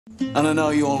And I know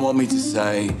you all want me to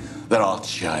say that I'll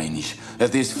change,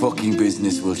 that this fucking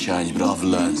business will change, but I've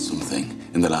learned something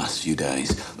in the last few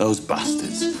days. Those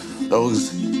bastards are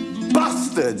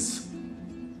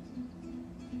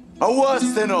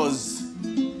worse than us.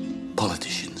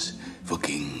 Politicians,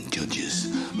 fucking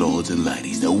judges, lords and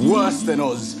ladies, they're worse than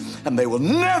us, and they will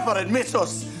never admit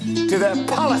us to their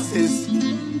palaces,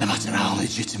 no matter how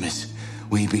legitimate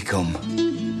we become,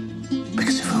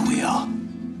 because of who we are.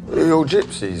 You're all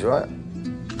gypsies, right?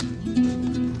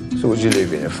 So would you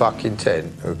live in, a fucking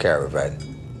tent or a caravan?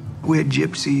 We're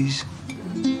gypsies.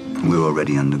 We're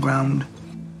already underground.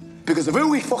 Because of who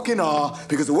we fucking are,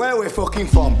 because of where we're fucking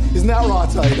from. Isn't that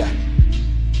right, Ada?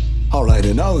 Our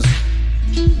Ada knows.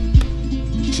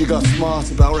 She got smart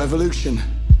about revolution.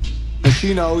 And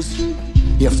she knows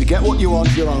you have to get what you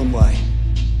want your own way.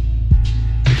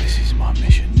 This is my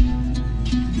mission.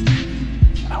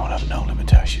 And I will have no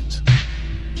limitations.